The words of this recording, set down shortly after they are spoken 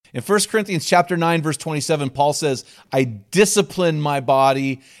In 1 Corinthians chapter 9, verse 27, Paul says, I discipline my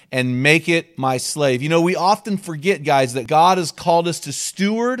body and make it my slave. You know, we often forget, guys, that God has called us to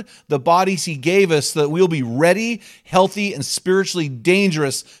steward the bodies he gave us so that we'll be ready, healthy, and spiritually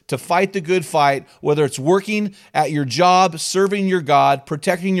dangerous to fight the good fight, whether it's working at your job, serving your God,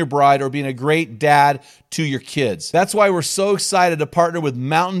 protecting your bride, or being a great dad to your kids. That's why we're so excited to partner with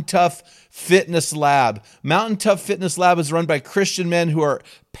Mountain Tough Fitness Lab. Mountain Tough Fitness Lab is run by Christian men who are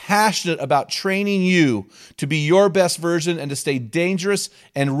passionate about training you to be your best version and to stay dangerous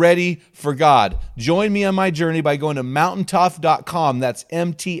and ready for God. Join me on my journey by going to mountaintough.com. That's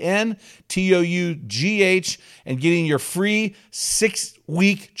MTNTOUGH, and getting your free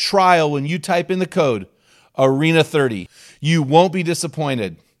 6-week trial when you type in the code ARENA30. You won't be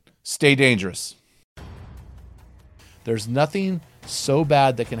disappointed. Stay dangerous. There's nothing so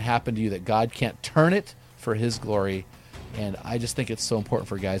bad that can happen to you that God can't turn it for his glory. And I just think it's so important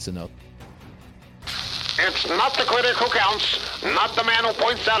for guys to know. It's not the critic who counts, not the man who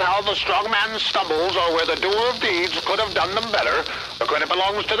points out how the strong man stumbles or where the doer of deeds could have done them better. The credit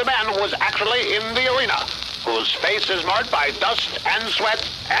belongs to the man who was actually in the arena, whose face is marked by dust and sweat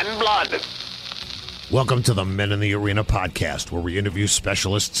and blood. Welcome to the Men in the Arena podcast, where we interview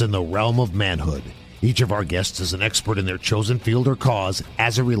specialists in the realm of manhood. Each of our guests is an expert in their chosen field or cause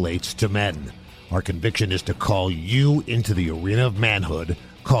as it relates to men. Our conviction is to call you into the arena of manhood,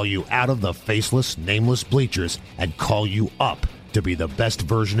 call you out of the faceless, nameless bleachers, and call you up to be the best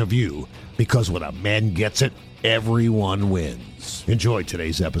version of you. Because when a man gets it, everyone wins. Enjoy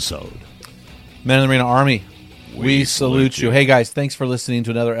today's episode. Men in the Arena Army, we salute you. Hey guys, thanks for listening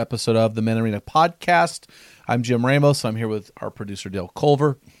to another episode of the Men in the Arena podcast. I'm Jim Ramos. I'm here with our producer, Dale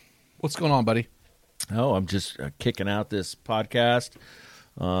Culver. What's going on, buddy? Oh, I'm just kicking out this podcast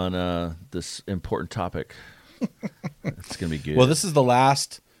on this important topic. It's going to be good. Well, this is the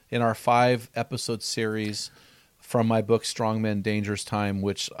last in our 5-episode series from my book, Strong Men, Dangerous Time,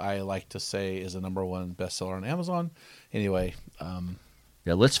 which I like to say is a #1 bestseller on Amazon. Anyway.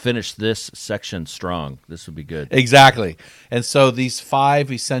 Yeah, let's finish this section strong. This would be good. Exactly. And so these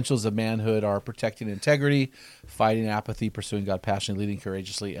 5 essentials of manhood are protecting integrity, fighting apathy, pursuing God passionately, leading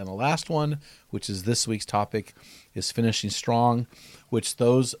courageously, and the last one, which is this week's topic, is finishing strong, which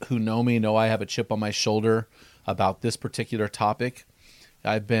those who know me know I have a chip on my shoulder about this particular topic.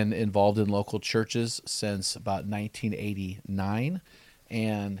 I've been involved in local churches since about 1989,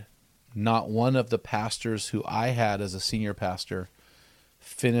 and not one of the pastors who I had as a senior pastor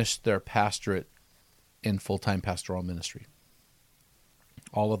finished their pastorate in full-time pastoral ministry.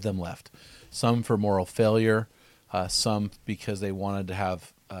 All of them left. Some for moral failure, some because they wanted to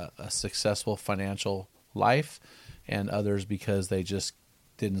have a successful financial life, and others because they just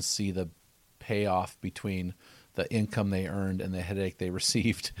didn't see the payoff between the income they earned and the headache they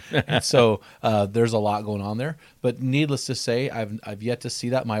received. And so there's a lot going on there. But needless to say, I've yet to see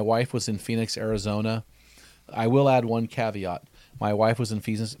that. My wife was in Phoenix, Arizona. I will add one caveat. My wife was in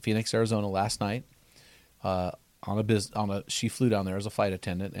Phoenix, Arizona last night. She flew down there as a flight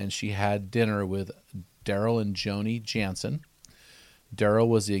attendant, and she had dinner with Daryl and Joni Jansen. Daryl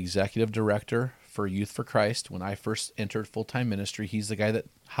was the executive director for Youth for Christ when I first entered full-time ministry. He's the guy that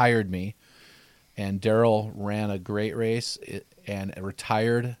hired me. And Daryl ran a great race and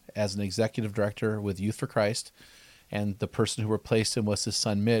retired as an executive director with Youth for Christ. And the person who replaced him was his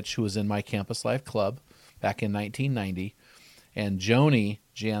son Mitch, who was in my Campus Life Club back in 1990. And Joni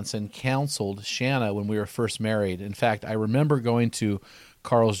Jansen counseled Shanna when we were first married. In fact, I remember going to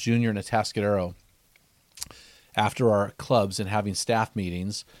Carl's Jr. in Atascadero after our clubs and having staff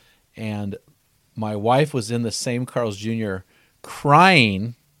meetings. And my wife was in the same Carl's Jr.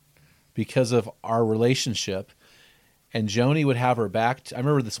 crying because of our relationship. And Joni would have her back. I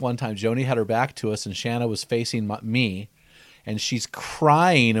remember this one time, Joni had her back to us, and Shanna was facing me. And she's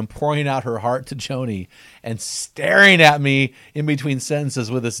crying and pouring out her heart to Joni and staring at me in between sentences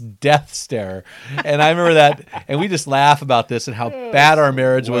with this death stare. And I remember that, and we just laugh about this and how bad our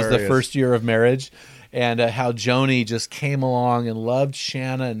marriage was the first year of marriage, and how Joni just came along and loved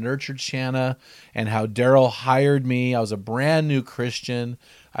Shanna and nurtured Shanna, and how Daryl hired me. I was a brand new Christian.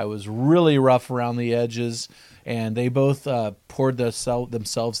 I was really rough around the edges, and they both poured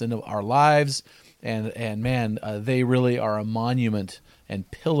themselves into our lives. And man, they really are a monument and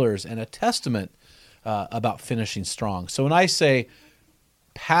pillars and a testament about finishing strong. So when I say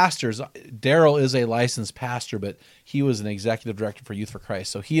pastors, Daryl is a licensed pastor, but he was an executive director for Youth for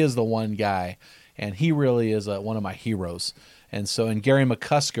Christ. So he is the one guy, and he really is one of my heroes. And Gary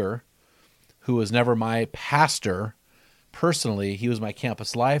McCusker, who was never my pastor personally, he was my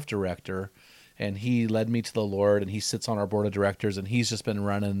Campus Life director. and he led me to the Lord, and he sits on our board of directors, and he's just been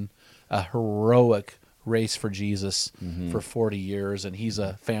running a heroic race for Jesus for 40 years, and he's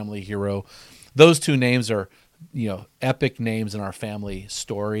a family hero. Those two names are, epic names in our family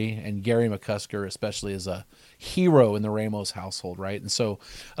story, and Gary McCusker especially is a hero in the Ramos household, right? And so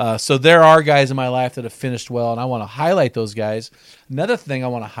there are guys in my life that have finished well, and I want to highlight those guys. Another thing I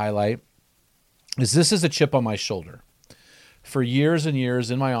want to highlight is this is a chip on my shoulder. For years and years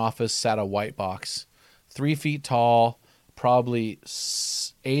in my office sat a white box, 3 feet tall, probably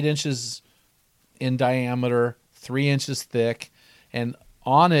 8 inches in diameter, 3 inches thick, and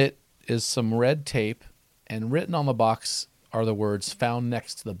on it is some red tape, and written on the box are the words, "Found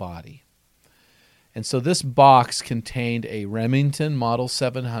next to the body." And so this box contained a Remington Model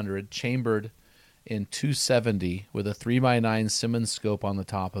 700 chambered in .270 with a 3x9 Simmons scope on the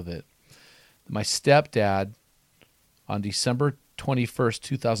top of it. My stepdad, on December 21st,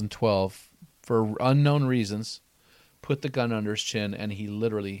 2012, for unknown reasons, put the gun under his chin, and he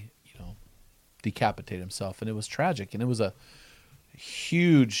literally, decapitated himself. And it was tragic, and it was a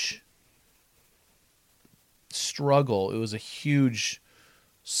huge struggle. It was a huge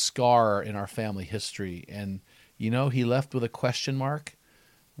scar in our family history. And, he left with a question mark.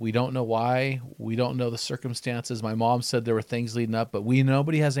 We don't know why. We don't know the circumstances. My mom said there were things leading up, but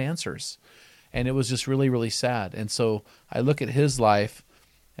nobody has answers. And it was just really, really sad. And so I look at his life,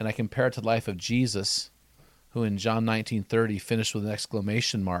 and I compare it to the life of Jesus, who in John 19:30 finished with an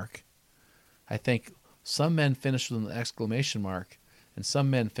exclamation mark. I think some men finish with an exclamation mark, and some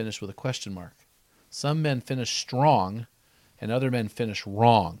men finish with a question mark. Some men finish strong, and other men finish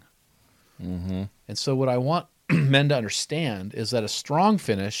wrong. Mm-hmm. And so what I want men to understand is that a strong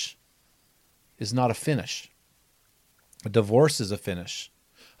finish is not a finish. A divorce is a finish.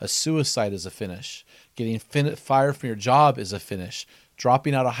 A suicide is a finish. Getting fired from your job is a finish.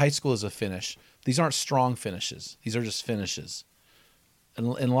 Dropping out of high school is a finish. These aren't strong finishes. These are just finishes.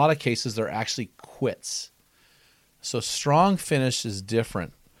 And in a lot of cases, they're actually quits. So strong finish is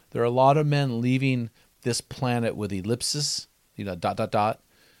different. There are a lot of men leaving this planet with ellipses,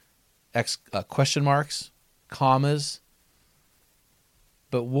 question marks, commas.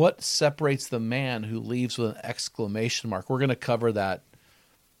 But what separates the man who leaves with an exclamation mark? We're going to cover that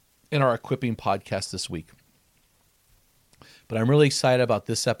in our equipping podcast this week. But I'm really excited about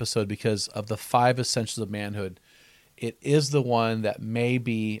this episode because of the 5 essentials of manhood. It is the one that may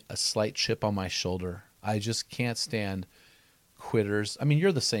be a slight chip on my shoulder. I just can't stand quitters. I mean,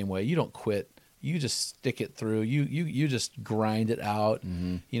 you're the same way. You don't quit. You just stick it through. You just grind it out.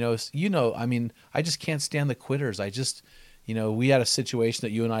 Mm-hmm. I mean, I just can't stand the quitters. We had a situation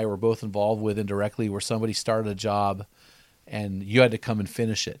that you and I were both involved with indirectly where somebody started a job and you had to come and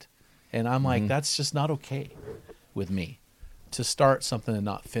finish it. And I'm like, that's just not okay with me to start something and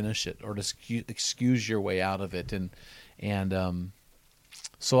not finish it, or to excuse your way out of it.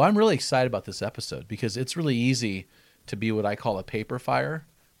 So I'm really excited about this episode because it's really easy to be what I call a paper fire,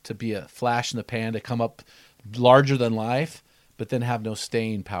 to be a flash in the pan, to come up larger than life, but then have no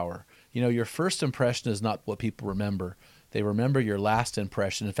staying power. Your first impression is not what people remember. They remember your last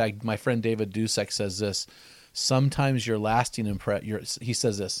impression. In fact, my friend David Dusek says this, sometimes your lasting impression, he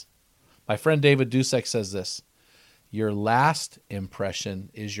says this, my friend David Dusek says this, your last impression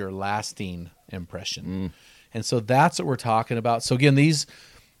is your lasting impression. And so that's what we're talking about. So again, these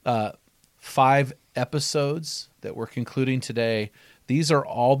 5 episodes that we're concluding today, these are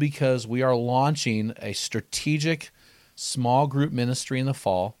all because we are launching a strategic small group ministry in the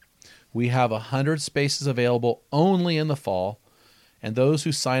fall. We have 100 spaces available only in the fall. And those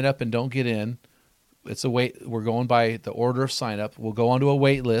who sign up and don't get in, it's a wait. We're going by the order of sign up. We'll go onto a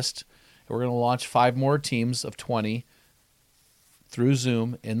wait list. We're going to launch 5 more teams of 20 through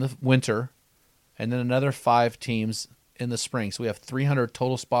Zoom in the winter, and then another 5 teams in the spring. So we have 300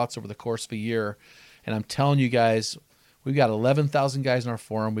 total spots over the course of a year. And I'm telling you guys, we've got 11,000 guys in our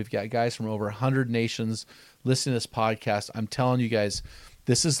forum. We've got guys from over 100 nations listening to this podcast. I'm telling you guys,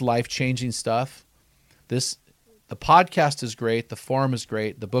 this is life-changing stuff. The podcast is great. The forum is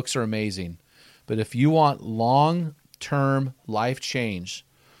great. The books are amazing. But if you want long-term life change,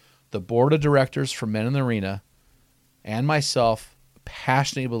 the board of directors for Men in the Arena and myself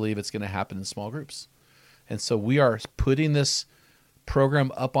passionately believe it's going to happen in small groups. And so we are putting this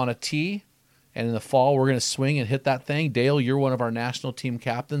program up on a tee, and in the fall we're going to swing and hit that thing. Dale, you're one of our national team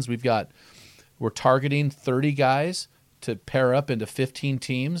captains. We're targeting 30 guys to pair up into 15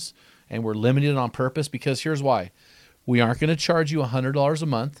 teams, and we're limiting it on purpose because here's why. We aren't going to charge you $100 a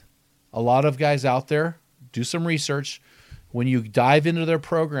month. A lot of guys out there, do some research. When you dive into their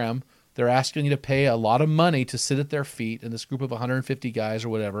program, they're asking you to pay a lot of money to sit at their feet in this group of 150 guys or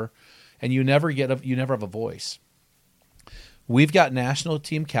whatever. and you never have a voice. We've got national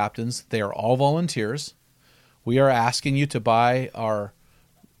team captains. They are all volunteers. We are asking you to buy our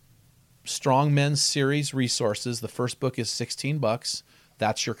Strong Men's Series resources. The first book is $16.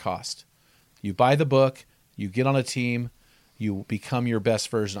 That's your cost. You buy the book, you get on a team, you become your best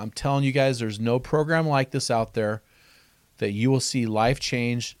version. I'm telling you guys, there's no program like this out there that you will see life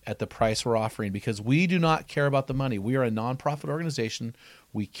change at the price we're offering, because we do not care about the money. We are a nonprofit organization.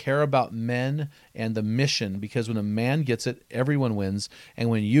 We care about men and the mission, because when a man gets it, everyone wins. And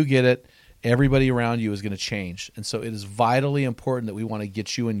when you get it, everybody around you is going to change. And so it is vitally important that we want to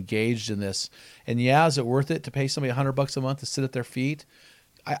get you engaged in this. And yeah, is it worth it to pay somebody $100 a month to sit at their feet?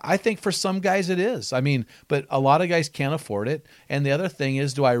 I think for some guys it is. I mean, but a lot of guys can't afford it. And the other thing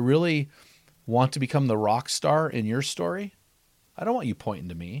is, do I really want to become the rock star in your story? I don't want you pointing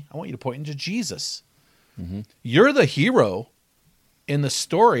to me. I want you to point into Jesus. Mm-hmm. You're the hero in the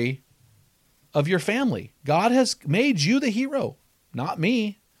story of your family. God has made you the hero, not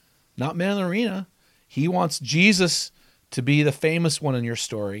me, not Men in the Arena. He wants Jesus to be the famous one in your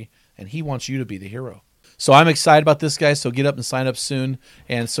story, and he wants you to be the hero. So I'm excited about this, guys. So get up and sign up soon.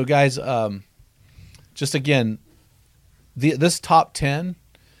 And so, guys, just again, this top 10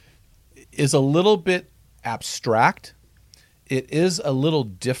 is a little bit abstract. It is a little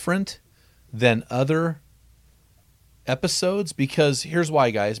different than other episodes, because here's why,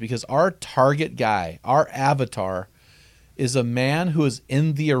 guys. Because our target guy, our avatar, is a man who is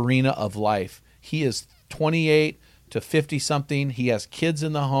in the arena of life. He is 28 to 50-something. He has kids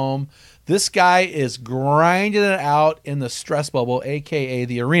in the home. This guy is grinding it out in the stress bubble, a.k.a.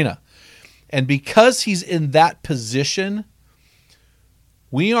 the arena. And because he's in that position,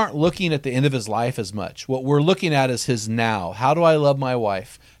 we aren't looking at the end of his life as much. What we're looking at is his now. How do I love my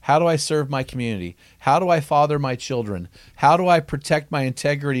wife? How do I serve my community? How do I father my children? How do I protect my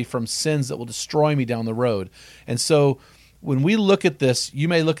integrity from sins that will destroy me down the road? And so when we look at this, you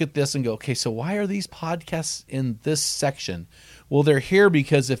may look at this and go, okay, so why are these podcasts in this section? Well, they're here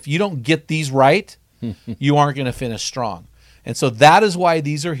because if you don't get these right, you aren't going to finish strong. And so that is why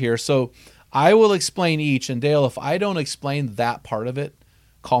these are here. So I will explain each. And Dale, if I don't explain that part of it,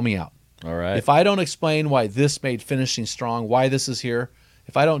 call me out. All right. If I don't explain why this made finishing strong, why this is here,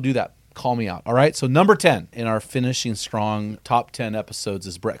 if I don't do that, call me out. All right. So number 10 in our finishing strong top 10 episodes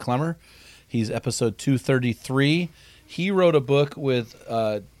is Brett Clemmer. He's episode 233. He wrote a book with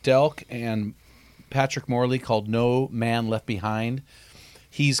Delk and Patrick Morley called No Man Left Behind.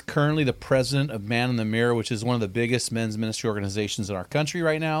 He's currently the president of Man in the Mirror, which is one of the biggest men's ministry organizations in our country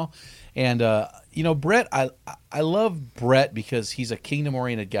right now. And, Brett, I love Brett because he's a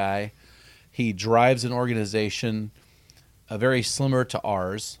kingdom-oriented guy. He drives an organization very similar to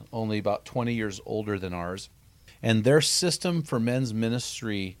ours, only about 20 years older than ours. And their system for men's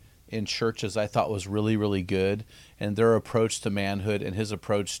ministry in churches I thought was really, really good. And their approach to manhood and his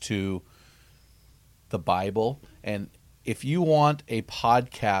approach to the Bible. And if you want a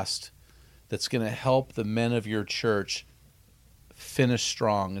podcast that's going to help the men of your church finish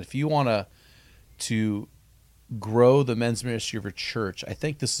strong, and if you want to grow the men's ministry of your church, I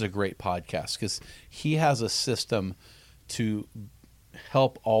think this is a great podcast because he has a system to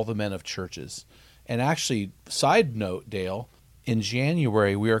help all the men of churches. And actually, side note, Dale, in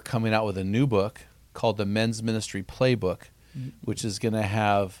January we are coming out with a new book called the Men's Ministry Playbook, which is going to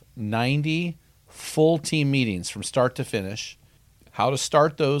have 90 full team meetings from start to finish, how to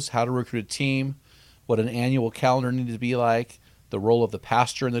start those, how to recruit a team, what an annual calendar needs to be like, the role of the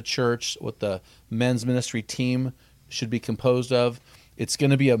pastor in the church, what the men's ministry team should be composed of. It's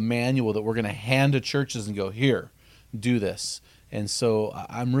going to be a manual that we're going to hand to churches and go, here, do this. And so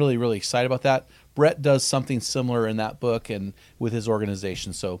I'm really, really excited about that. Brett does something similar in that book and with his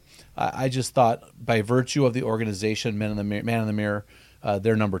organization. So I just thought by virtue of the organization, Man in the Mirror,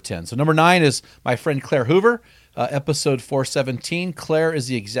 they're number 10. So number 9 is my friend Claire Hoover, episode 417. Claire is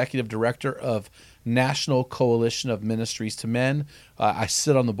the executive director of National Coalition of Ministries to Men. I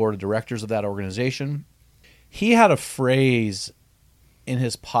sit on the board of directors of that organization. He had a phrase in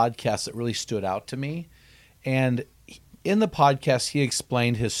his podcast that really stood out to me. And in the podcast, he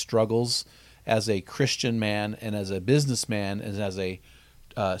explained his struggles as a Christian man and as a businessman and as a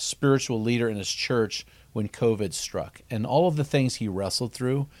spiritual leader in his church when COVID struck and all of the things he wrestled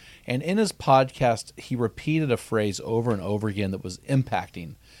through. And in his podcast, he repeated a phrase over and over again that was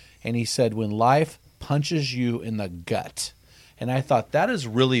impacting. And he said, when life punches you in the gut. And I thought that is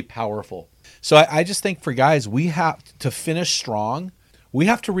really powerful. So I just think for guys, we have to finish strong. We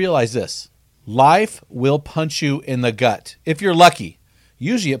have to realize this. Life will punch you in the gut. If you're lucky,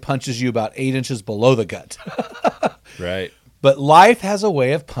 usually it punches you about 8 inches below the gut. Right. But life has a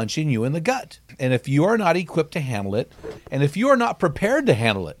way of punching you in the gut. And if you are not equipped to handle it, and if you are not prepared to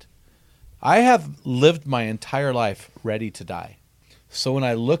handle it, I have lived my entire life ready to die. So when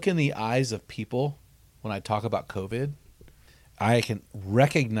I look in the eyes of people, when I talk about COVID, I can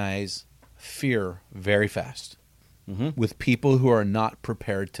recognize fear very fast with people who are not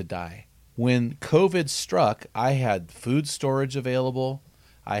prepared to die. When COVID struck, I had food storage available.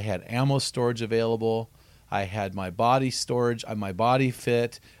 I had ammo storage available. I had my body storage, my body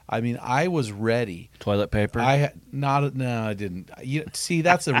fit. I mean, I was ready. Toilet paper? I didn't. See,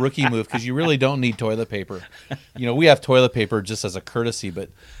 that's a rookie move because you really don't need toilet paper. We have toilet paper just as a courtesy,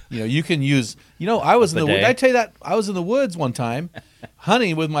 but you can use. I was in the woods. I tell you that I was in the woods one time,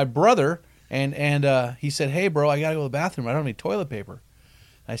 hunting with my brother, and he said, "Hey, bro, I gotta go to the bathroom. I don't have any toilet paper."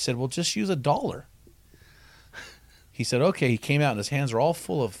 I said, "Well, just use $1." He said, "Okay." He came out and his hands were all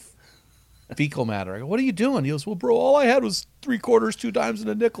full of fecal matter. I go, "What are you doing?" He goes, "Well, bro, all I had was 3/4, 2 dimes, and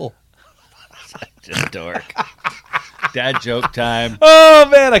a nickel." Just dork. Dad joke time. Oh,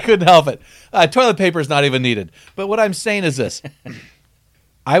 man, I couldn't help it. Toilet paper is not even needed. But what I'm saying is this.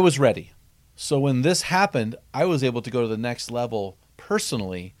 I was ready. So when this happened, I was able to go to the next level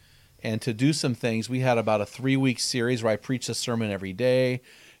personally and to do some things. We had about a 3-week series where I preached a sermon every day.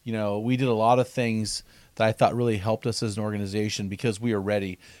 We did a lot of things that I thought really helped us as an organization because we were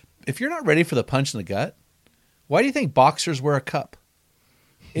ready. If you're not ready for the punch in the gut, why do you think boxers wear a cup?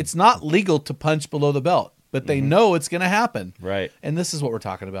 It's not legal to punch below the belt, but they know it's going to happen. Right. And this is what we're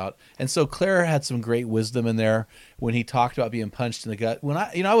talking about. And so Claire had some great wisdom in there when he talked about being punched in the gut. When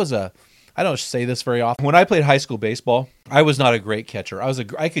I don't say this very often. When I played high school baseball, I was not a great catcher.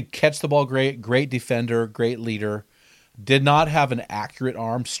 I could catch the ball great defender, great leader. Did not have an accurate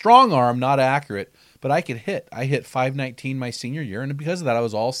arm, strong arm, not accurate. But I could hit. I hit .519 my senior year, and because of that, I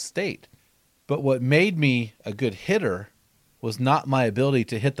was all state. But what made me a good hitter was not my ability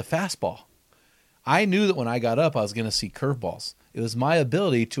to hit the fastball. I knew that when I got up, I was going to see curveballs. It was my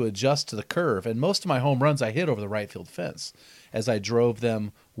ability to adjust to the curve, and most of my home runs I hit over the right field fence as I drove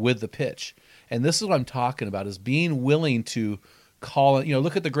them with the pitch. And this is what I'm talking about, is being willing to call it.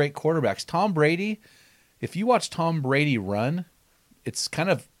 Look at the great quarterbacks. Tom Brady, if you watch Tom Brady run, it's kind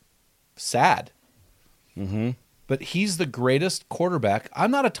of sad. But he's the greatest quarterback.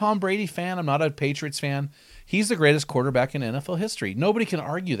 I'm not a Tom Brady fan. I'm not a Patriots fan. He's the greatest quarterback in NFL history. Nobody can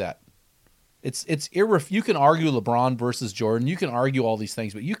argue that. You can argue LeBron versus Jordan. You can argue all these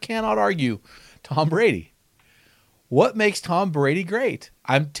things, but you cannot argue Tom Brady. What makes Tom Brady great?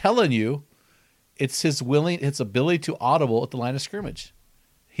 I'm telling you, it's his ability to audible at the line of scrimmage.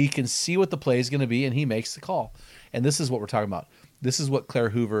 He can see what the play is going to be, and he makes the call. And this is what we're talking about. This is what Claire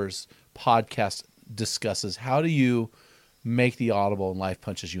Hoover's podcast discusses. How do you make the audible and life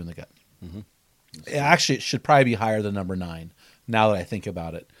punches you in the gut? Actually, it should probably be higher than number 9, now that I think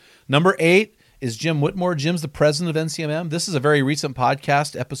about it. Number 8 is Jim Whitmore. Jim's the president of NCMM. This is a very recent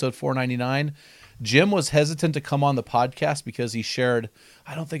podcast, episode 499. Jim was hesitant to come on the podcast because he shared,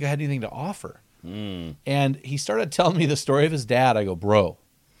 I don't think I had anything to offer. And he started telling me the story of his dad. I go, bro.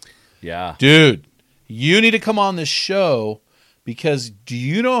 Yeah. Dude, you need to come on this show because do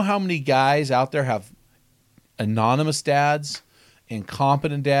you know how many guys out there have anonymous dads,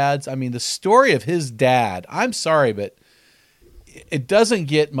 incompetent dads? I mean, the story of his dad, I'm sorry, but it doesn't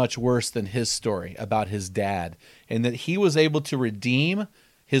get much worse than his story about his dad, and that he was able to redeem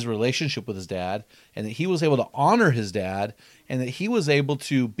his relationship with his dad, and that he was able to honor his dad, and that he was able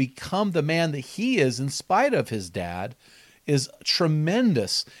to become the man that he is in spite of his dad is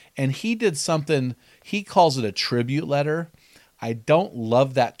tremendous. And he did something, he calls it a tribute letter. I don't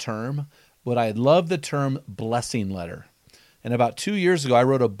love that term, but I love the term blessing letter. And about 2 years ago, I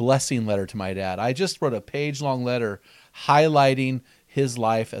wrote a blessing letter to my dad. I just wrote a page-long letter highlighting his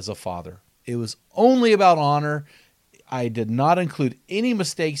life as a father. It was only about honor. I did not include any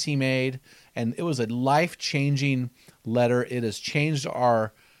mistakes he made, and it was a life-changing letter. It has changed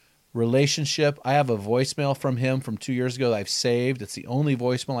our relationship. I have a voicemail from him from 2 years ago that I've saved. It's the only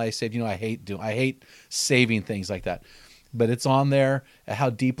voicemail I saved. I hate saving things like that. But it's on there, how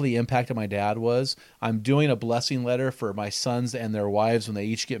deeply impacted my dad was. I'm doing a blessing letter for my sons and their wives when they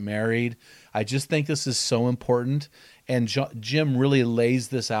each get married. I just think this is so important. And Jim really lays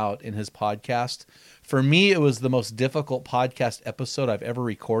this out in his podcast. For me, it was the most difficult podcast episode I've ever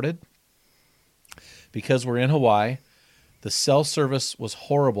recorded because we're in Hawaii. The cell service was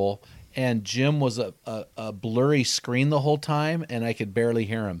horrible, and Jim was a blurry screen the whole time, and I could barely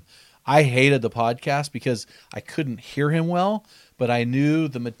hear him. I hated the podcast because I couldn't hear him well, but I knew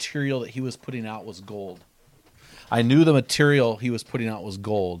the material that he was putting out was gold.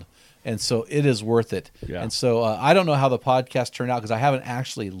 And so it is worth it. Yeah. And so I don't know how the podcast turned out because I haven't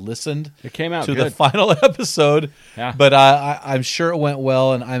actually listened It came out to good. the final episode. Yeah. But I'm sure it went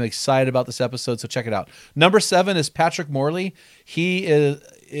well, and I'm excited about this episode, so check it out. Number 7 is Patrick Morley. He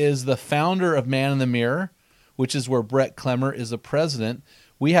is the founder of Man in the Mirror, which is where Brett Clemmer is the president.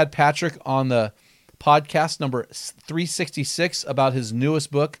 We had Patrick on the podcast number 366 about his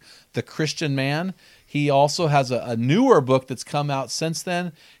newest book, The Christian Man. He also has a newer book that's come out since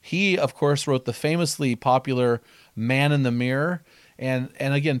then. He, of course, wrote the famously popular Man in the Mirror. And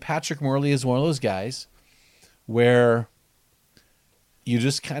again, Patrick Morley is one of those guys where you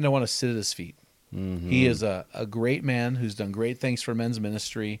just kind of want to sit at his feet. Mm-hmm. He is a great man who's done great things for men's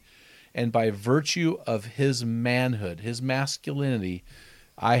ministry. And by virtue of his manhood, his masculinity,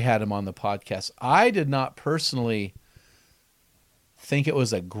 I had him on the podcast. I did not personally think it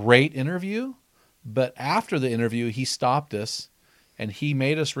was a great interview. But after the interview, he stopped us and he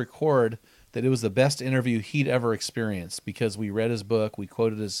made us record that it was the best interview he'd ever experienced because we read his book, we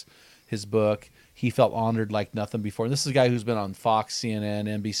quoted his book. He felt honored like nothing before. And this is a guy who's been on Fox,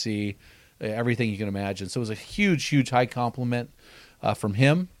 CNN, NBC, everything you can imagine. So it was a huge, huge high compliment from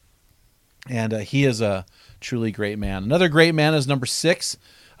him. And he is a truly great man. Another great man is number 6.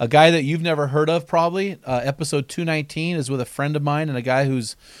 A guy that you've never heard of probably. Episode 219 is with a friend of mine and a guy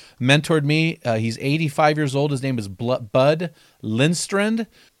who's mentored me. He's 85 years old. His name is Bud Lindstrand.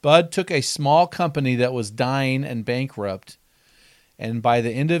 Bud took a small company that was dying and bankrupt, and by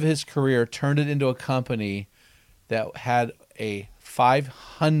the end of his career turned it into a company that had a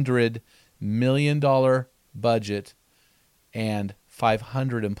 $500 million budget and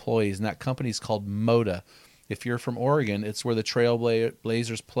 500 employees, and that company is called Moda. If you're from Oregon, it's where the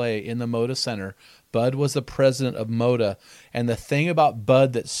Trailblazers play in the Moda Center. Bud was the president of Moda. And the thing about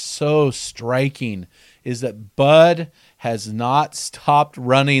Bud that's so striking is that Bud has not stopped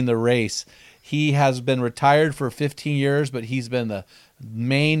running the race. He has been retired for 15 years, but he's been the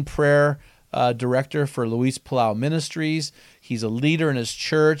main prayer director for Luis Palau Ministries. He's a leader in his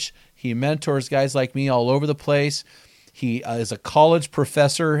church. He mentors guys like me all over the place. He is a college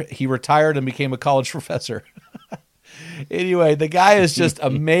professor. He retired and became a college professor. Anyway, the guy is just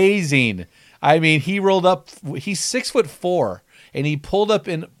amazing. I mean, he rolled up. He's 6'4", and he pulled up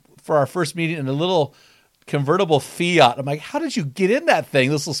in for our first meeting in a little convertible Fiat. I'm like, how did you get in that thing?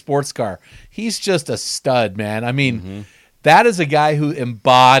 This little sports car. He's just a stud, man. I mean, that is a guy who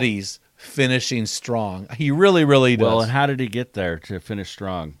embodies finishing strong. He really, really does. Well, and how did he get there to finish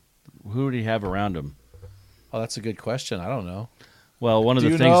strong? Who did he have around him? Oh, that's a good question. I don't know. Well, one of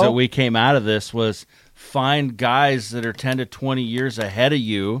the things that we came out of this was find guys that are 10 to 20 years ahead of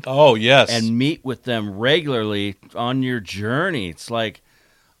you. Oh, yes. And meet with them regularly on your journey. It's like,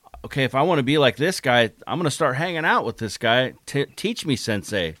 okay, if I want to be like this guy, I'm going to start hanging out with this guy. Teach me,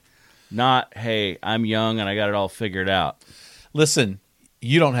 sensei. Not, hey, I'm young and I got it all figured out. Listen,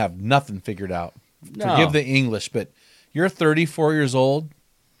 you don't have nothing figured out. No. Forgive the English, but you're 34 years old.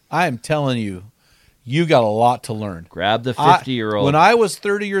 I am telling you, you got a lot to learn. Grab the 50-year-old. When I was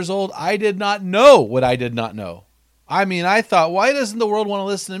 30 years old, I did not know what I did not know. I mean, I thought, why doesn't the world want to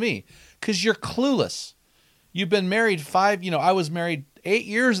listen to me? Because you're clueless. You've been married I was married 8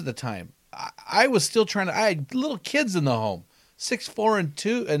 years at the time. I was still I had little kids in the home, 6, 4, and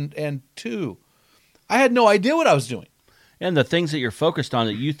 2. I had no idea what I was doing. And the things that you're focused on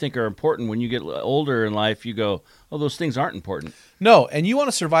that you think are important when you get older in life, you go, oh, those things aren't important. No, and you want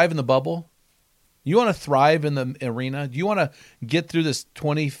to survive in the bubble? You want to thrive in the arena? Do you want to get through this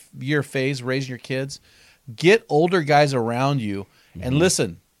 20-year phase raising your kids? Get older guys around you and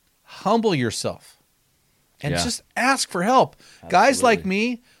listen, humble yourself and just ask for help. Absolutely. Guys like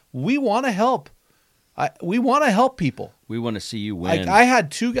me, we want to help. We want to help people. We want to see you win. I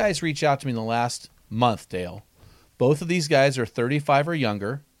had 2 guys reach out to me in the last month, Dale. Both of these guys are 35 or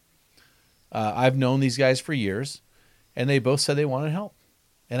younger. I've known these guys for years, and they both said they wanted help.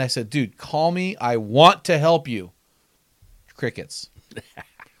 And I said, dude, call me. I want to help you. Crickets.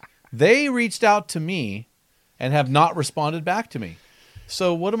 They reached out to me and have not responded back to me.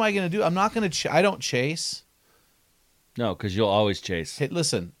 So what am I going to do? I'm not going to I don't chase. No, because you'll always chase. Hey,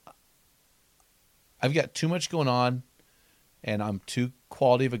 listen, I've got too much going on, and I'm too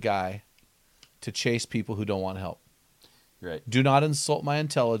quality of a guy to chase people who don't want help. Right. Do not insult my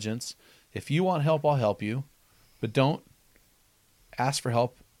intelligence. If you want help, I'll help you. But don't ask for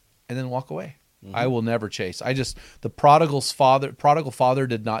help and then walk away. I will never chase. The prodigal father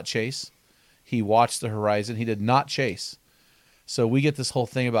did not chase. He watched the horizon. He did not chase. So we get this whole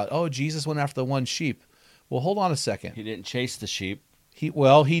thing about, oh, Jesus went after the one sheep. Well, hold on a second. He didn't chase the sheep.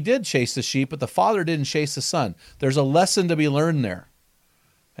 He did chase the sheep, but the father didn't chase the son. There's a lesson to be learned there.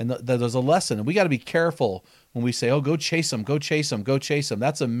 And there's a lesson. And we got to be careful when we say, oh, go chase them, go chase them, go chase them.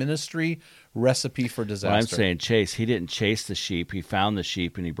 That's a ministry recipe for disaster. Well, I'm saying chase. He didn't chase the sheep. He found the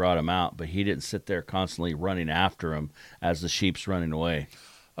sheep and he brought them out, but he didn't sit there constantly running after them as the sheep's running away.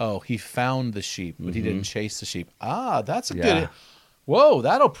 Oh, he found the sheep, but he didn't chase the sheep. Ah, that's a Yeah. good. Whoa,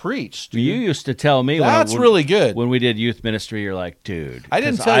 that'll preach. Dude. You used to tell me That's really good. When we did youth ministry, you're like, dude. I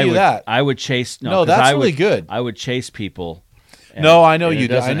didn't 'cause tell you that. I would chase. No, 'cause that's I really would- good. I would chase people. and- No, I know and it you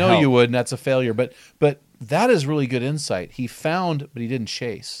did. I doesn't know help. you would, and that's a failure. But that is really good insight. He found, but he didn't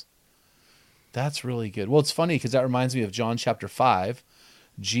chase. That's really good. Well, it's funny because that reminds me of John chapter 5.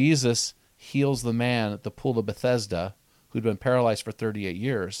 Jesus heals the man at the pool of Bethesda who'd been paralyzed for 38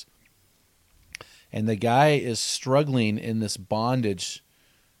 years. And the guy is struggling in this bondage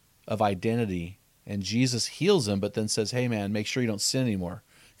of identity. And Jesus heals him, but then says, hey, man, make sure you don't sin anymore.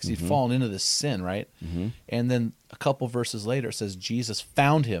 Because he'd fallen into this sin, right? And then a couple verses later, it says Jesus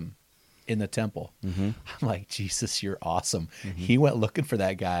found him in the temple. I'm like, Jesus, you're awesome. He went looking for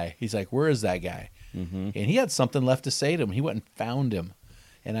that guy. He's like, where is that guy? And he had something left to say to him. He went and found him.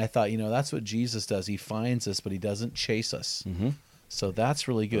 And I thought, that's what Jesus does. He finds us, but he doesn't chase us. So that's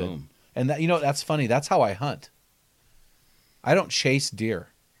really good. Boom. And that, that's funny. That's how I hunt. I don't chase deer.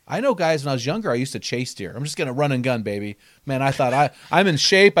 I know guys, when I was younger, I used to chase deer. I'm just going to run and gun, baby. Man, I thought I'm in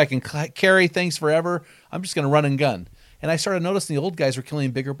shape. I can carry things forever. I'm just going to run and gun. And I started noticing the old guys were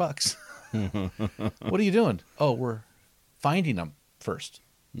killing bigger bucks. What are you doing? Oh, we're finding them first.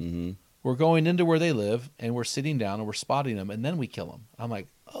 We're going into where they live, and we're sitting down, and we're spotting them, and then we kill them. I'm like,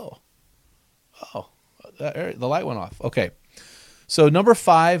 oh, the light went off. Okay. So number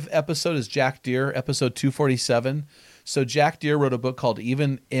 5 episode is Jack Deere, episode 247. So Jack Deere wrote a book called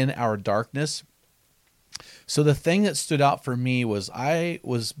Even in Our Darkness. So the thing that stood out for me was I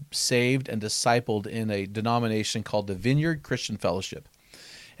was saved and discipled in a denomination called the Vineyard Christian Fellowship.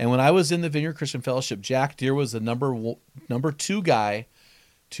 And when I was in the Vineyard Christian Fellowship, Jack Deere was the number 2 guy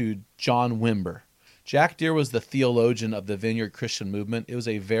to John Wimber. Jack Deere was the theologian of the Vineyard Christian movement. It was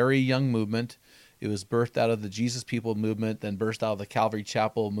a very young movement. It was birthed out of the Jesus People movement, then burst out of the Calvary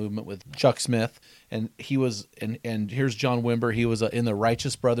Chapel movement with Chuck Smith. And he was, and here's John Wimber. He was in the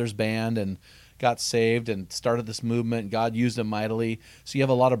Righteous Brothers band and got saved and started this movement. God used him mightily. So you have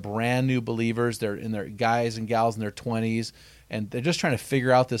a lot of brand new believers. They're in their guys and gals in their 20s, and they're just trying to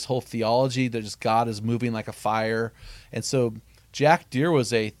figure out this whole theology that just God is moving like a fire. And so Jack Deere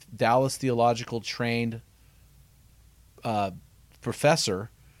was a Dallas Theological trained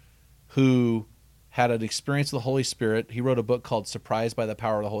professor who had an experience with the Holy Spirit. He wrote a book called Surprised by the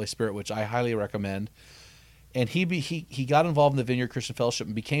Power of the Holy Spirit, which I highly recommend. And he got involved in the Vineyard Christian Fellowship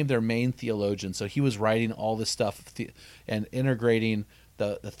and became their main theologian. So he was writing all this stuff and integrating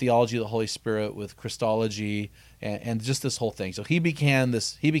the theology of the Holy Spirit with Christology and just this whole thing. So he became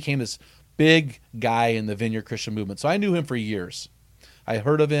this big guy in the Vineyard Christian movement. So I knew him for years. I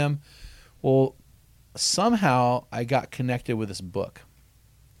heard of him. Well, somehow I got connected with this book.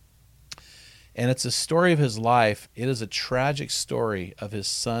 And it's a story of his life. It is a tragic story of his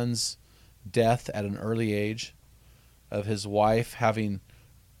son's death at an early age, of his wife having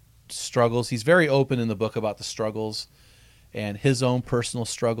struggles. He's very open in the book about the struggles and his own personal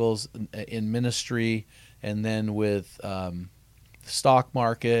struggles in ministry and then with the stock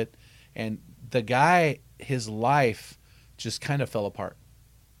market. And the guy, his life just kind of fell apart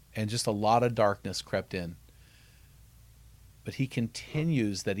and just a lot of darkness crept in. But he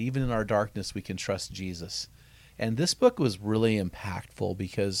continues that even in our darkness, we can trust Jesus. And this book was really impactful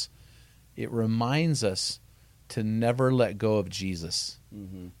because it reminds us to never let go of Jesus.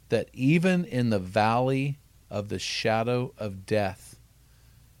 That even in the valley of the shadow of death,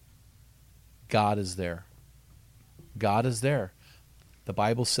 God is there. God is there. The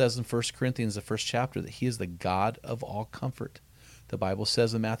Bible says in 1 Corinthians, the first chapter, that he is the God of all comfort. The Bible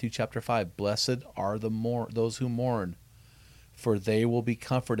says in Matthew chapter 5, blessed are those who mourn, for they will be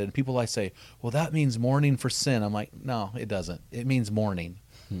comforted. And people say, well, that means mourning for sin. I'm like, no, it doesn't. It means mourning.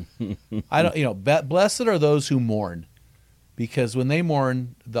 Blessed are those who mourn, because when they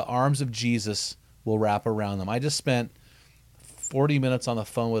mourn, the arms of Jesus will wrap around them. I just spent 40 minutes on the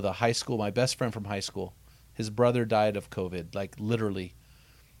phone with my best friend from high school. His brother died of COVID, like literally.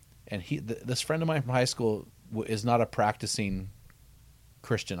 And this friend of mine from high school is not a practicing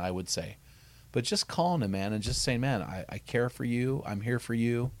Christian, I would say. But just calling him, man, and just saying, man, I care for you. I'm here for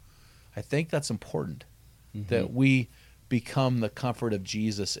you. I think that's important, that we become the comfort of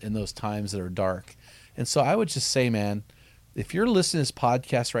Jesus in those times that are dark. And so I would just say, man, if you're listening to this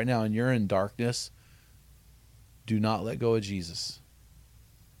podcast right now and you're in darkness, do not let go of Jesus.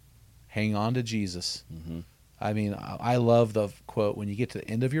 Hang on to Jesus. I mean, I love the quote, when you get to the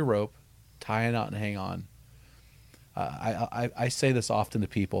end of your rope, tie a knot and hang on. I say this often to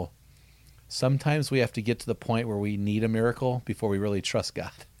people. Sometimes we have to get to the point where we need a miracle before we really trust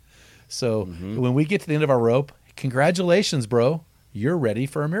God. So when we get to the end of our rope, congratulations, bro. You're ready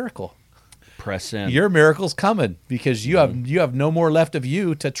for a miracle. Press in. Your miracle's coming because you have no more left of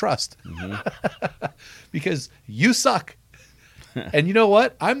you to trust. Because you suck. And you know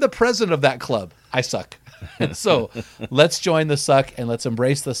what? I'm the president of that club. I suck. So let's join the suck and let's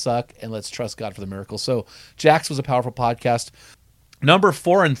embrace the suck and let's trust God for the miracle. So Jax was a powerful podcast. Number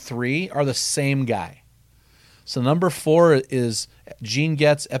 4 and 3 are the same guy. So number 4 is Gene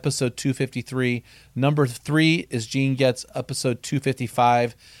Getz, episode 253. Number 3 is Gene Getz, episode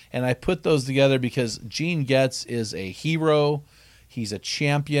 255. And I put those together because Gene Getz is a hero. He's a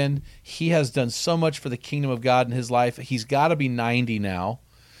champion. He has done so much for the kingdom of God in his life. He's got to be 90 now.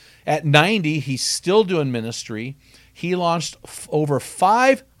 At 90, he's still doing ministry. He launched over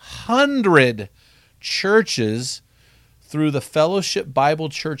 500 churches through the Fellowship Bible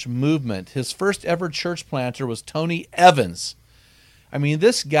Church movement. His first ever church planter was Tony Evans. I mean,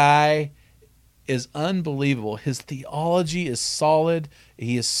 this guy is unbelievable. His theology is solid.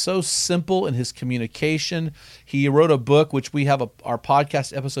 He is so simple in his communication. He wrote a book, which we have our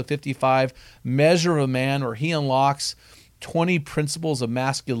podcast, episode 55, Measure of a Man, where he unlocks 20 principles of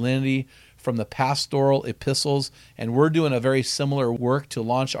masculinity from the pastoral epistles, and we're doing a very similar work to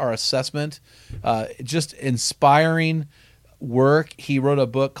launch our assessment. Just inspiring work. He wrote a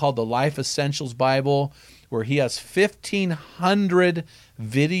book called The Life Essentials Bible, where he has 1,500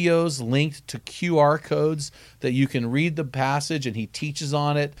 videos linked to QR codes that you can read the passage, and he teaches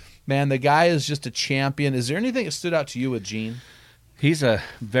on it. Man, the guy is just a champion. Is there anything that stood out to you with Gene? He's a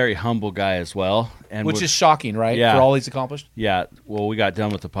very humble guy as well. Which is shocking, right? Yeah. For all he's accomplished? Yeah. Well, we got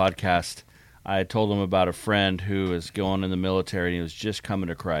done with the podcast. I told him about a friend who is going in the military, and he was just coming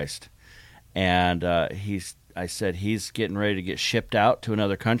to Christ. And I said he's getting ready to get shipped out to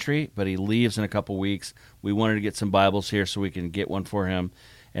another country, but he leaves in a couple weeks. We wanted to get some Bibles here so we can get one for him.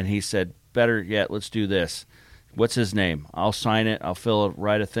 And he said, better yet, let's do this. What's his name? I'll sign it. I'll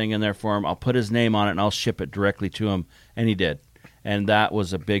write a thing in there for him. I'll put his name on it, and I'll ship it directly to him. And he did. And that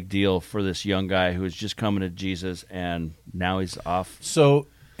was a big deal for this young guy who was just coming to Jesus, and now he's off. So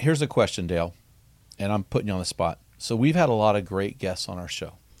here's a question, Dale, and I'm putting you on the spot. So we've had a lot of great guests on our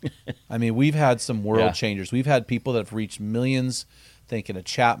show. I mean, we've had some world changers. We've had people that have reached millions, thinking of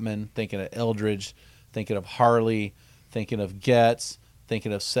Chapman, thinking of Eldridge, thinking of Harley, thinking of Getz,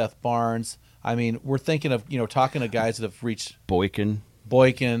 thinking of Seth Barnes. I mean, we're thinking of, talking to guys that have reached Boykin,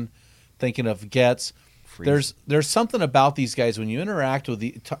 thinking of Getz. There's something about these guys when you interact with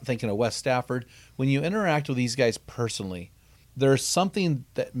thinking of Wes Stafford, when you interact with these guys personally, there's something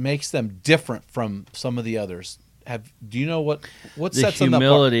that makes them different from some of the others. Do you know what sets them apart? The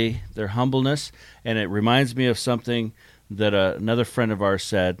humility, their humbleness, and it reminds me of something that another friend of ours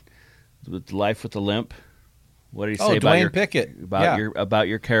said with Life with a Limp. What did he say about Dwayne Pickett about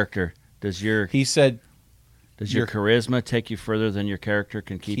your character? He said, does your charisma take you further than your character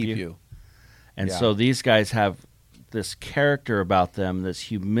can keep you? And so these guys have this character about them, this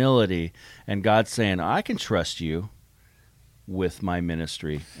humility, and God's saying, I can trust you with my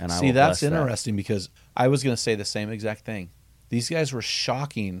ministry. And I will that's bless interesting because I was going to say the same exact thing. These guys were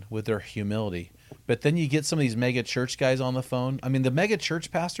shocking with their humility. But then you get some of these mega church guys on the phone. I mean, the mega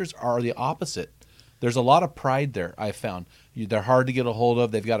church pastors are the opposite. There's a lot of pride there, I've found. They're hard to get a hold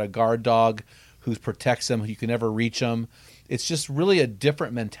of. They've got a guard dog who protects them. You can never reach them. It's just really a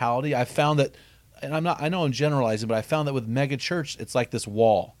different mentality. I found that, and I know I'm generalizing, but I found that with mega church, it's like this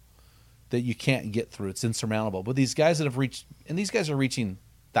wall that you can't get through. It's insurmountable. But these guys that have reached, and these guys are reaching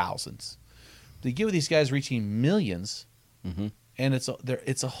thousands. They give these guys reaching millions, and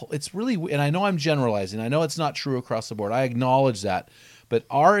it's really, and I know I'm generalizing. I know it's not true across the board. I acknowledge that. But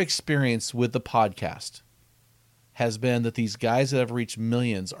our experience with the podcast has been that these guys that have reached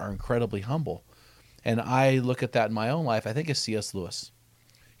millions are incredibly humble. And I look at that in my own life. I think of C.S. Lewis.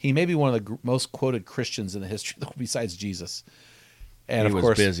 He may be one of the most quoted Christians in the history, besides Jesus. And he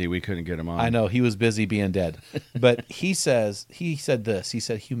was busy. We couldn't get him on. I know. He was busy being dead. But he said this. He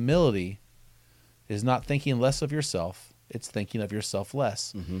said, humility is not thinking less of yourself. It's thinking of yourself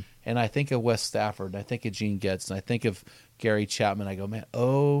less. Mm-hmm. And I think of Wes Stafford, and I think of Gene Getz, and I think of Gary Chapman. I go, man,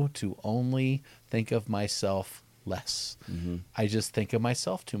 to only think of myself less. Mm-hmm. I just think of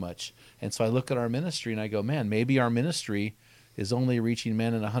myself too much. And so I look at our ministry, and I go, man, maybe our ministry is only reaching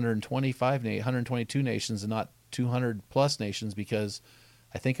men in 122 nations and not 200 plus nations because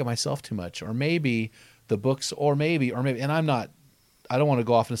I think of myself too much. Or maybe the books, or maybe, and I don't want to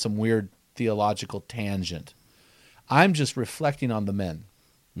go off into some weird theological tangent, I'm just reflecting on the men.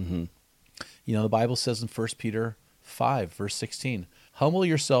 Mm-hmm. You know, the Bible says in 1 Peter 5, verse 16, humble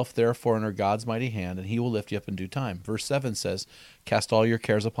yourself, therefore, under God's mighty hand, and he will lift you up in due time. Verse 7 says, cast all your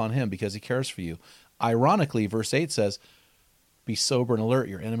cares upon him because he cares for you. Ironically, verse 8 says, be sober and alert.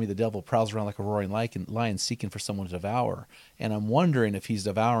 Your enemy, the devil, prowls around like a roaring lion seeking for someone to devour. And I'm wondering if he's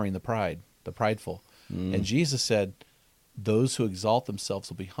devouring the prideful. And Jesus said, those who exalt themselves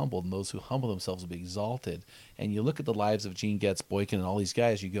will be humbled, and those who humble themselves will be exalted. And you look at the lives of Gene Getz, Boykin, and all these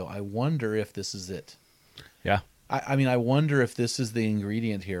guys, you go, I wonder if this is it. Yeah. I mean, I wonder if this is the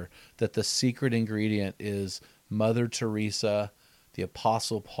ingredient here, that the secret ingredient is Mother Teresa, the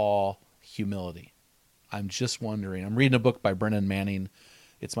Apostle Paul, humility. I'm just wondering. I'm reading a book by Brennan Manning.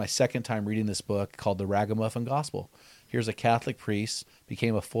 It's my second time reading this book called The Ragamuffin Gospel. Here's a Catholic priest,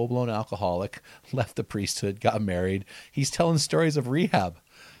 became a full-blown alcoholic, left the priesthood, got married. He's telling stories of rehab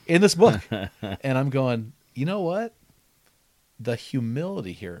in this book. And I'm going, you know what? The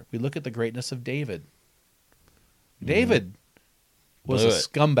humility here. We look at the greatness of David. David was a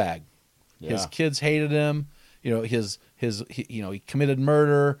scumbag. Yeah. His kids hated him. You know, he committed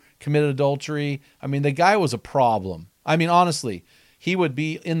murder, committed adultery. I mean, the guy was a problem. I mean, honestly, he would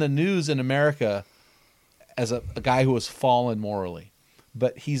be in the news in America as a guy who was fallen morally.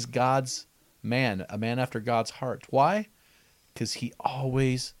 But he's God's man, a man after God's heart. Why? Because he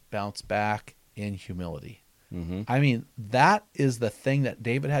always bounced back in humility. Mm-hmm. I mean, that is the thing that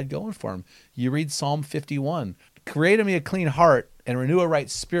David had going for him. You read Psalm 51, create in me a clean heart and renew a right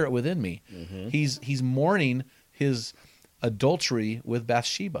spirit within me. Mm-hmm. He's mourning his adultery with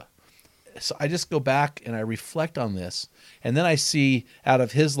Bathsheba. So I just go back and I reflect on this. And then I see out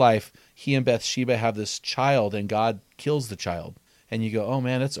of his life, he and Bathsheba have this child and God kills the child. And you go, oh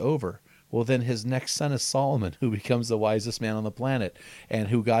man, it's over. Well, then his next son is Solomon, who becomes the wisest man on the planet and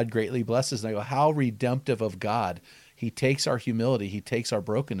who God greatly blesses. And I go, how redemptive of God. He takes our humility, he takes our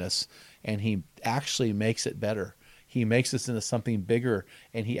brokenness, and he actually makes it better. He makes us into something bigger,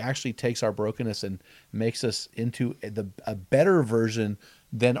 and he actually takes our brokenness and makes us into a better version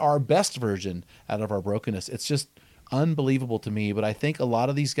than our best version out of our brokenness. It's just unbelievable to me. But I think a lot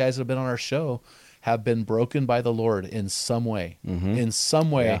of these guys that have been on our show have been broken by the Lord in some way. Mm-hmm. In some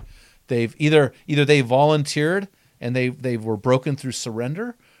way. Yeah. They've either they volunteered and they were broken through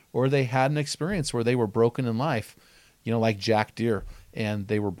surrender, or they had an experience where they were broken in life, you know, like Jack Deere, and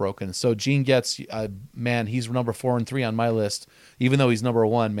they were broken. So Gene Getz, man, he's number 4 and 3 on my list, even though he's number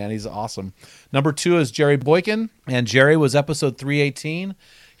 1, man, he's awesome. Number 2 is Jerry Boykin, and Jerry was episode 318.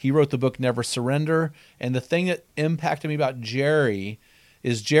 He wrote the book Never Surrender, and the thing that impacted me about Jerry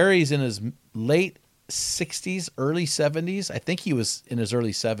is Jerry's in his late 60s, early 70s. I think he was in his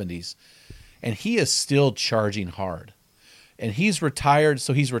early 70s, and he is still charging hard. And he's retired,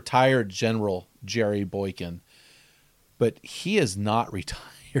 so he's retired General Jerry Boykin, but he is not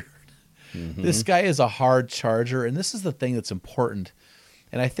retired. Mm-hmm. This guy is a hard charger, and this is the thing that's important.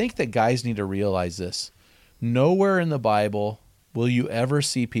 And I think that guys need to realize this. Nowhere in the Bible will you ever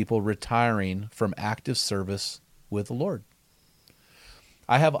see people retiring from active service with the Lord.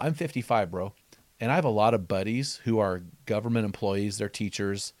 I'm 55, bro. And I have a lot of buddies who are government employees. They're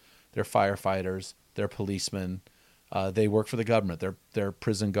teachers, they're firefighters, they're policemen. They work for the government. They're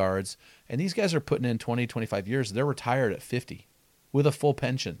prison guards. And these guys are putting in 20, 25 years. They're retired at 50 with a full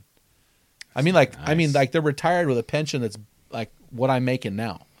pension. Nice. They're retired with a pension that's like what I'm making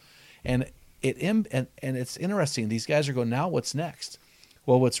now. And it's interesting. These guys are going, now what's next?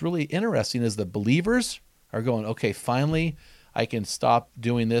 Well, what's really interesting is the believers are going, okay, finally I can stop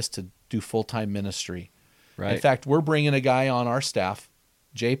doing this to do full-time ministry. Right. In fact, we're bringing a guy on our staff,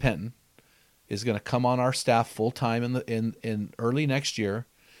 Jay Penton, is going to come on our staff full-time in early next year.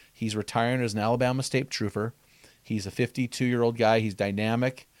 He's retiring as an Alabama State Trooper. He's a 52-year-old guy. He's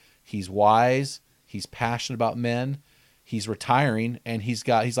dynamic. He's wise. He's passionate about men. He's retiring, and he's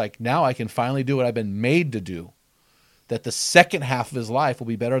like, now I can finally do what I've been made to do. That the second half of his life will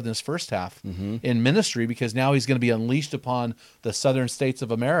be better than his first half in ministry, because now he's going to be unleashed upon the southern states of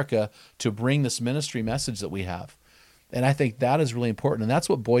America to bring this ministry message that we have. And I think that is really important. And that's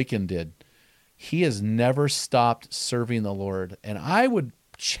what Boykin did. He has never stopped serving the Lord. And I would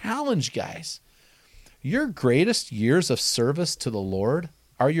challenge guys, your greatest years of service to the Lord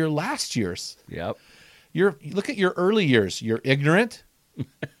are your last years. Yep. Look at your early years. You're ignorant.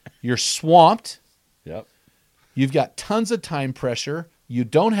 You're swamped. Yep. You've got tons of time pressure. You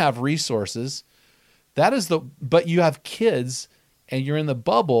don't have resources. But you have kids, and you're in the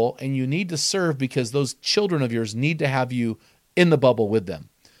bubble, and you need to serve because those children of yours need to have you in the bubble with them.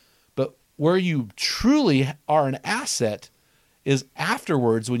 But where you truly are an asset is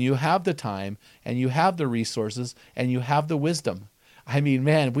afterwards when you have the time and you have the resources and you have the wisdom. I mean,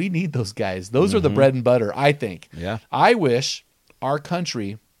 man, we need those guys. Those are the bread and butter, I think. Yeah. I wish our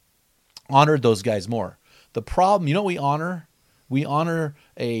country honored those guys more. The problem, you know what we honor? We honor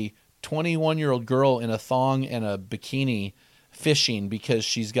a 21-year-old girl in a thong and a bikini fishing because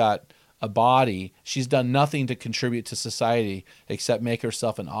she's got a body. She's done nothing to contribute to society except make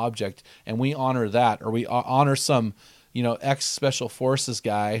herself an object, and we honor that. Or we honor some, ex-special forces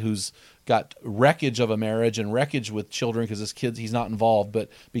guy who's got wreckage of a marriage and wreckage with children because his kids, he's not involved, but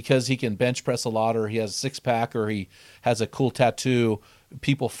because he can bench press a lot or he has a six-pack or he has a cool tattoo,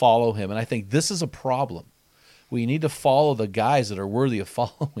 people follow him. And I think this is a problem. We need to follow the guys that are worthy of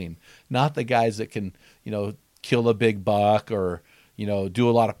following, not the guys that can, kill a big buck or, do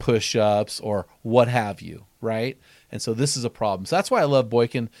a lot of push-ups or what have you, right? And so this is a problem. So that's why I love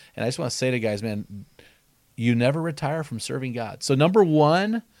Boykin, and I just want to say to guys, man, you never retire from serving God. So number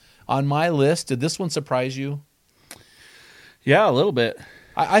one on my list, did this one surprise you? Yeah, a little bit.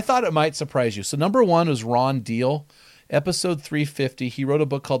 I thought it might surprise you. So number one was Ron Deal, episode 350. He wrote a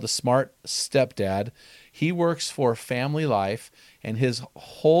book called The Smart Stepdad. He works for Family Life, and his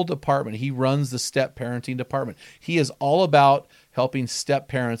whole department, he runs the step parenting department. He is all about helping step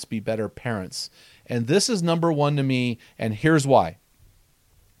parents be better parents. And this is number one to me, and here's why.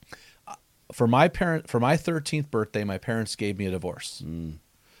 For my 13th birthday, my parents gave me a divorce.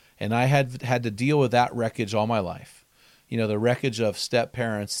 And I had to deal with that wreckage all my life. The wreckage of step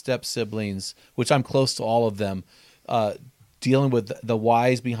parents, step siblings, which I'm close to all of them, dealing with the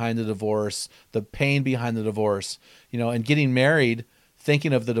whys behind the divorce, the pain behind the divorce, and getting married,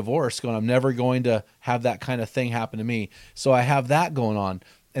 thinking of the divorce, going, I'm never going to have that kind of thing happen to me. So I have that going on.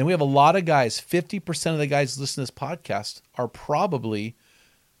 And we have a lot of guys, 50% of the guys listening to this podcast are probably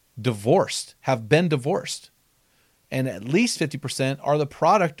divorced, have been divorced. And at least 50% are the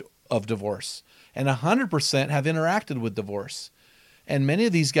product of divorce. And 100% have interacted with divorce. And many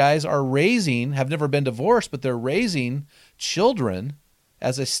of these guys have never been divorced, but they're raising children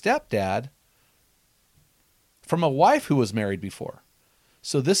as a stepdad from a wife who was married before.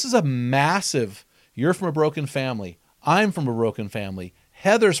 So this is a massive, you're from a broken family. I'm from a broken family.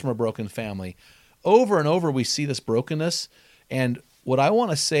 Heather's from a broken family. Over and over, we see this brokenness. And what I want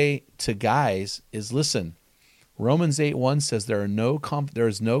to say to guys is, listen, Romans 8:1 says there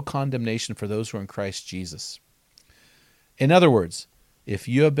is no condemnation for those who are in Christ Jesus. In other words, if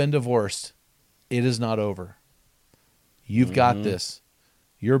you have been divorced, it is not over. You've got this.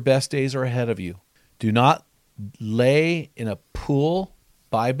 Your best days are ahead of you. Do not lay in a pool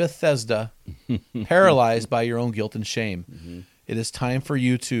by Bethesda, paralyzed by your own guilt and shame. It is time for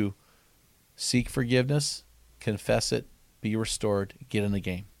you to seek forgiveness, confess it, be restored, get in the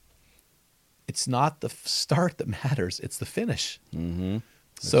game. It's not the start that matters. It's the finish.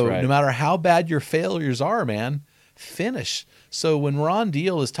 So right. No matter how bad your failures are, man, finish. So when Ron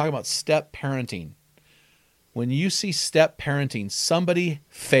Deal is talking about step parenting, when you see step parenting, somebody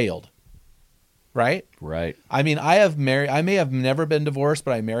failed, right? Right. I mean, I may have never been divorced,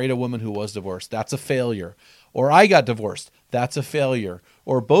 but I married a woman who was divorced. That's a failure. Or I got divorced. That's a failure.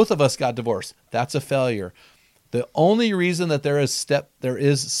 Or both of us got divorced. That's a failure. The only reason that there is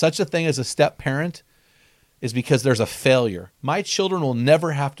such a thing as a step parent is because there's a failure. My children will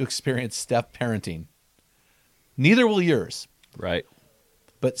never have to experience step parenting. Neither will yours. Right.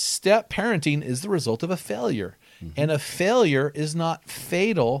 But step parenting is the result of a failure. And a failure is not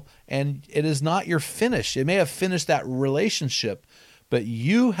fatal, and it is not your finish. It may have finished that relationship, but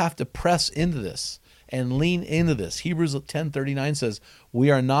you have to press into this and lean into this. Hebrews 10:39 says, we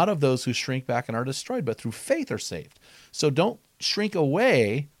are not of those who shrink back and are destroyed, but through faith are saved. So don't shrink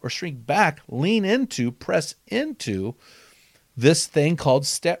away or shrink back. Lean into, press into this thing called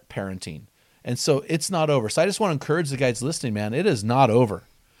step parenting. And so it's not over. So I just want to encourage the guys listening, man, it is not over.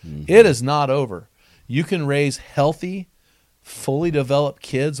 It is not over. You can raise healthy, fully developed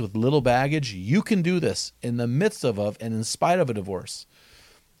kids with little baggage. You can do this in the midst of and in spite of a divorce.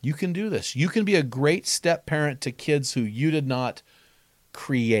 You can do this. You can be a great step parent to kids who you did not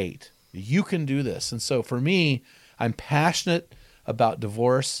create. You can do this. And so for me, I'm passionate about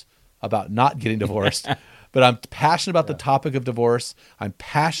divorce, about not getting divorced, but I'm passionate about the topic of divorce. I'm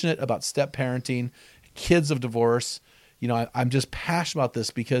passionate about step parenting, kids of divorce. I'm just passionate about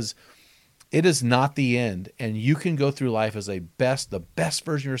this because it is not the end, and you can go through life as the best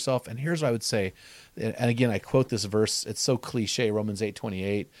version of yourself. And here's what I would say, and again, I quote this verse. It's so cliche, Romans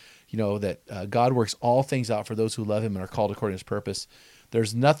 8:28, that God works all things out for those who love him and are called according to his purpose.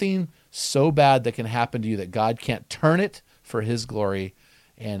 There's nothing so bad that can happen to you that God can't turn it for his glory,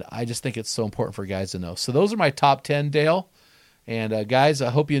 and I just think it's so important for guys to know. So those are my top 10, Dale. And guys, I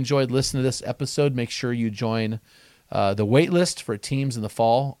hope you enjoyed listening to this episode. Make sure you join the wait list for teams in the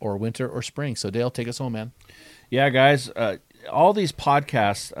fall or winter or spring. So Dale, take us home, man. Yeah, guys, all these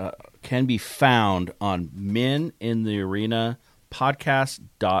podcasts can be found on Men in the Arena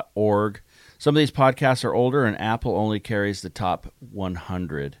podcast.org. Some of these podcasts are older, and Apple only carries the top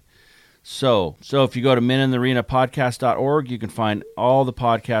 100. So if you go to meninthearenapodcast.org, you can find all the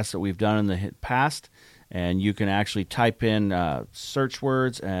podcasts that we've done in the past, and you can actually type in search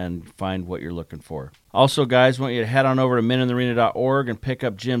words and find what you're looking for. Also, guys, I want you to head on over to meninthearena.org and pick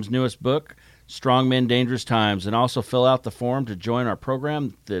up Jim's newest book, Strong Men, Dangerous Times, and also fill out the form to join our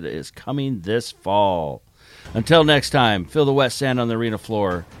program that is coming this fall. Until next time, feel the wet sand on the arena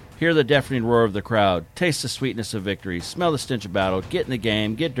floor, hear the deafening roar of the crowd, taste the sweetness of victory, smell the stench of battle, get in the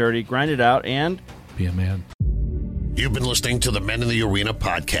game, get dirty, grind it out, and be a man. You've been listening to the Men in the Arena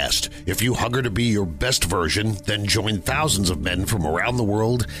podcast. If you hunger to be your best version, then join thousands of men from around the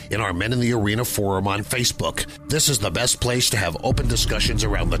world in our Men in the Arena forum on Facebook. This is the best place to have open discussions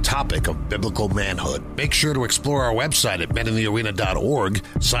around the topic of biblical manhood. Make sure to explore our website at meninthearena.org,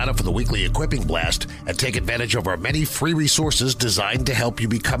 sign up for the weekly equipping blast, and take advantage of our many free resources designed to help you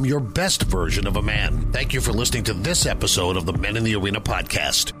become your best version of a man. Thank you for listening to this episode of the Men in the Arena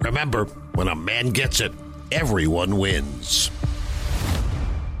podcast. Remember, when a man gets it, everyone wins.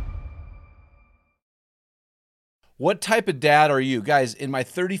 What type of dad are you? Guys, in my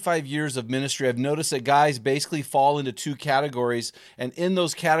 35 years of ministry, I've noticed that guys basically fall into two categories. And in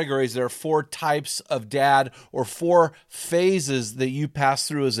those categories, there are 4 types of dad, or 4 phases that you pass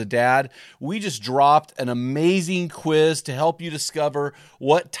through as a dad. We just dropped an amazing quiz to help you discover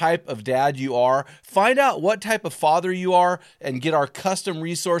what type of dad you are. Find out what type of father you are and get our custom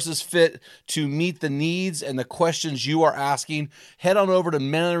resources fit to meet the needs and the questions you are asking. Head on over to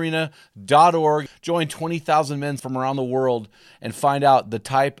meninthearena.org. Join 20,000 men from around the world and find out the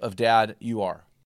type of dad you are.